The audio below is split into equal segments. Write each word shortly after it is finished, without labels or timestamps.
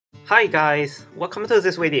Hi guys, welcome to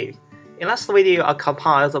this video. In last video I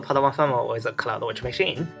compiled the Padavan firmware with a CloudWatch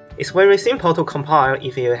machine. It's very simple to compile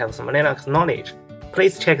if you have some Linux knowledge.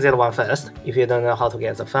 Please check that one first if you don't know how to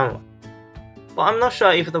get the firmware. But I'm not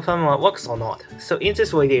sure if the firmware works or not, so in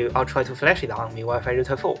this video I'll try to flash it on my Wi-Fi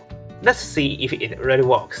router 4. Let's see if it really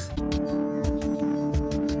works.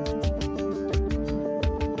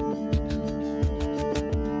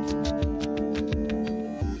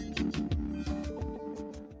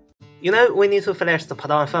 You know, we need to flash the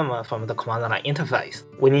Padavan firmware from the command line interface.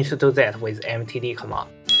 We need to do that with mtd command.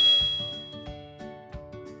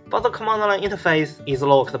 But the command line interface is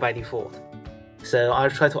locked by default. So I'll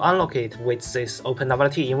try to unlock it with this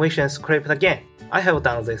OpenWT invasion script again. I have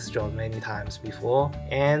done this job many times before,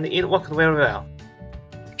 and it worked very well.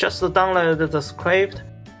 Just download the script,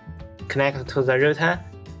 connect to the router,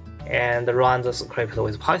 and run the script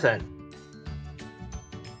with Python.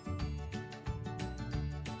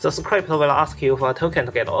 The script will ask you for a token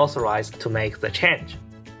to get authorized to make the change.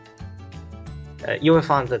 You will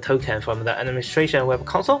find the token from the administration web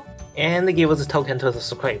console and give the token to the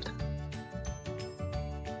script.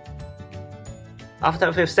 After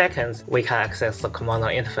a few seconds, we can access the command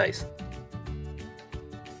line interface.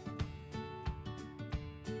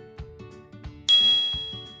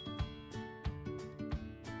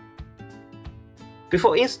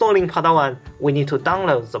 Before installing Padavan, we need to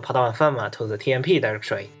download the Padavan firmware to the TMP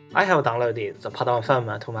directory. I have downloaded the Padavan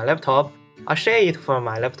firmware to my laptop. I share it from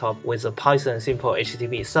my laptop with the Python simple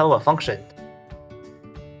HTTP server function.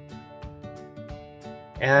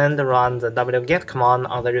 And run the wget command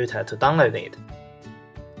on the router to download it.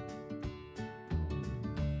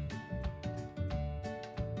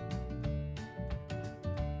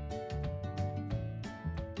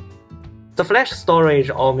 The flash storage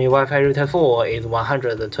on my Wi-Fi router 4 is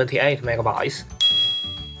 128 MB.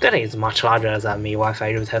 That is much larger than my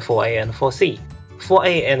Wi-Fi router 4A and 4C.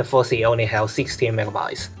 4A and 4C only have 16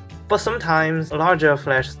 MB. But sometimes larger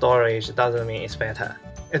flash storage doesn't mean it's better.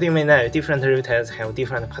 As you may know, different routers have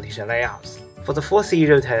different partition layouts. For the 4C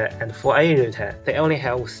router and 4A router, they only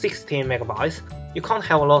have 16 MB. You can't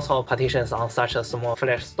have lots of partitions on such a small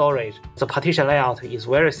flash storage. The partition layout is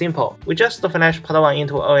very simple. We just flash Padavan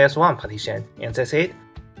into OS1 partition, and that's it.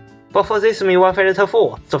 But for this Mi Wi-Fi router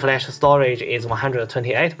 4, the flash storage is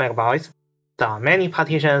 128 MB. There are many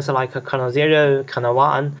partitions like Kernel 0, Kernel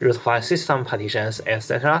 1, root file system partitions,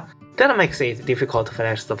 etc. That makes it difficult to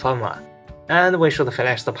flash the firmware. And we should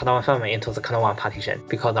flash the Padavan firmware into the Kernel 1 partition,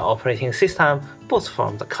 because the operating system boots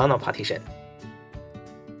from the kernel partition.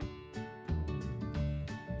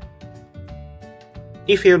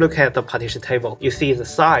 If you look at the partition table, you see the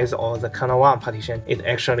size of the Kernel 1 partition is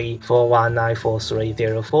actually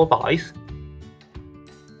 4194304 bytes.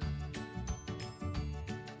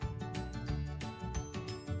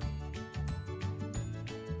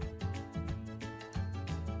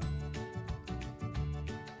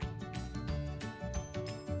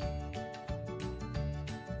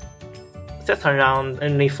 That's around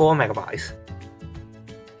only 4 MB.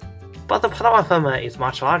 But the Padavan firmware is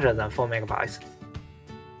much larger than 4 MB.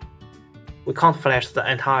 We can't flash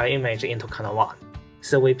the entire image into Kernel 1.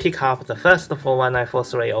 So we pick up the first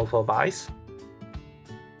 4194304 bytes,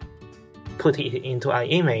 put it into an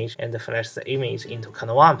image and flash the image into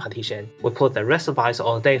Kernel 1 partition. We put the rest bytes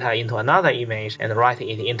of data into another image and write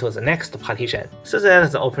it into the next partition, so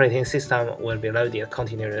that the operating system will be loaded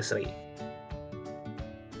continuously.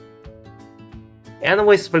 And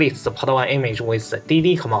we split the Padavan image with the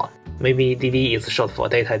dd command. Maybe dd is short for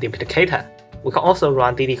data duplicator. We can also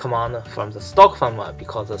run dd command from the stock firmware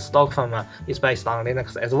because the stock firmware is based on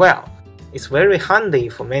Linux as well. It's very handy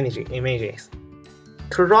for managing images.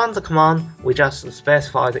 To run the command, we just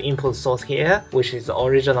specify the input source here, which is the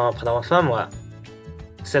original Padavan firmware.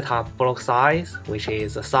 Set up block size, which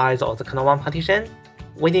is the size of the Kernel 1 partition.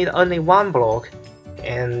 We need only one block,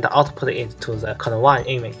 and output it to the Kernel 1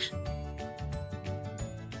 image.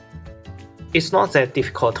 It's not that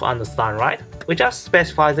difficult to understand, right? We just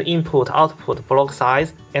specify the input-output block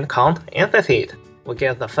size and count, and that's it. We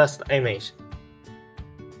get the first image.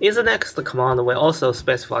 In the next command, we also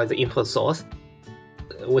specify the input source.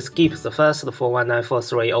 We skip the first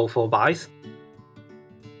 4194304 bytes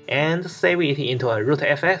and save it into a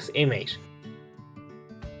rootfs image.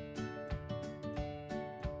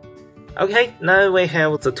 Okay, now we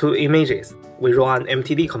have the two images. We run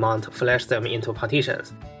mtd command to flash them into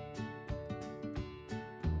partitions.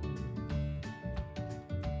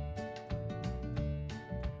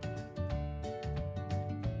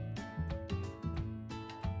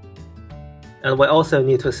 And we also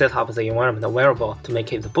need to set up the environment variable to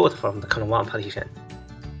make it boot from the Kernel 1 partition.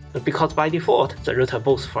 because by default, the router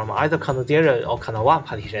boots from either kernel 0 or kernel 1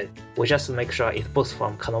 partition, we just make sure it boots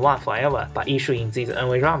from kernel 1 forever by issuing these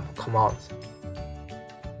nvramp commands.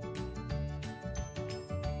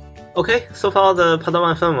 Okay, so far the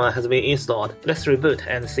Padavan firmware has been installed. Let's reboot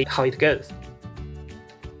and see how it goes.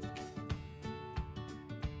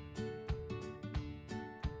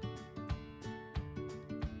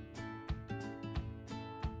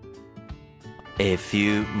 A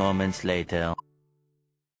few moments later.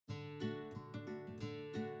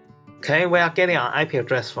 Okay, we are getting an IP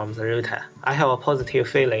address from the router. I have a positive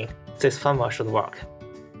feeling this firmware should work.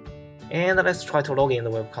 And let's try to log in the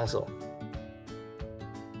web console.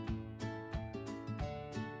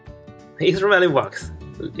 It really works.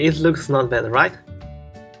 It looks not bad, right?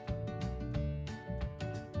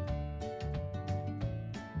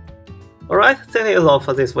 Alright, that is all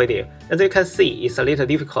for this video. As you can see, it's a little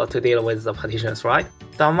difficult to deal with the partitions, right?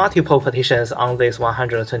 There are multiple partitions on this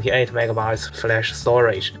 128MB flash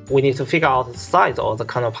storage. We need to figure out the size of the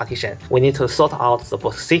kernel partition. We need to sort out the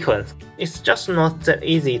boot sequence. It's just not that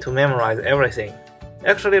easy to memorize everything.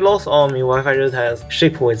 Actually, lots of Mi-Wi-Fi routers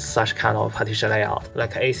ship with such kind of partition layout,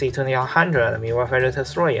 like AC2100, Mi-Wi-Fi router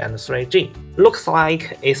 3 and 3G. Looks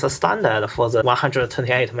like it's a standard for the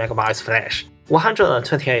 128MB flash.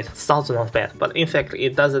 128 sounds not bad, but in fact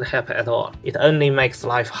it doesn't help at all. It only makes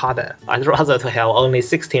life harder. I'd rather to have only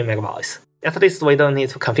 16MB. At least we don't need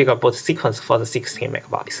to configure boot sequence for the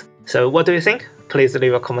 16MB. So what do you think? Please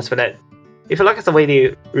leave a comment below. If you like the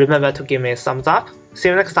video, remember to give me a thumbs up. See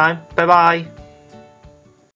you next time. Bye bye.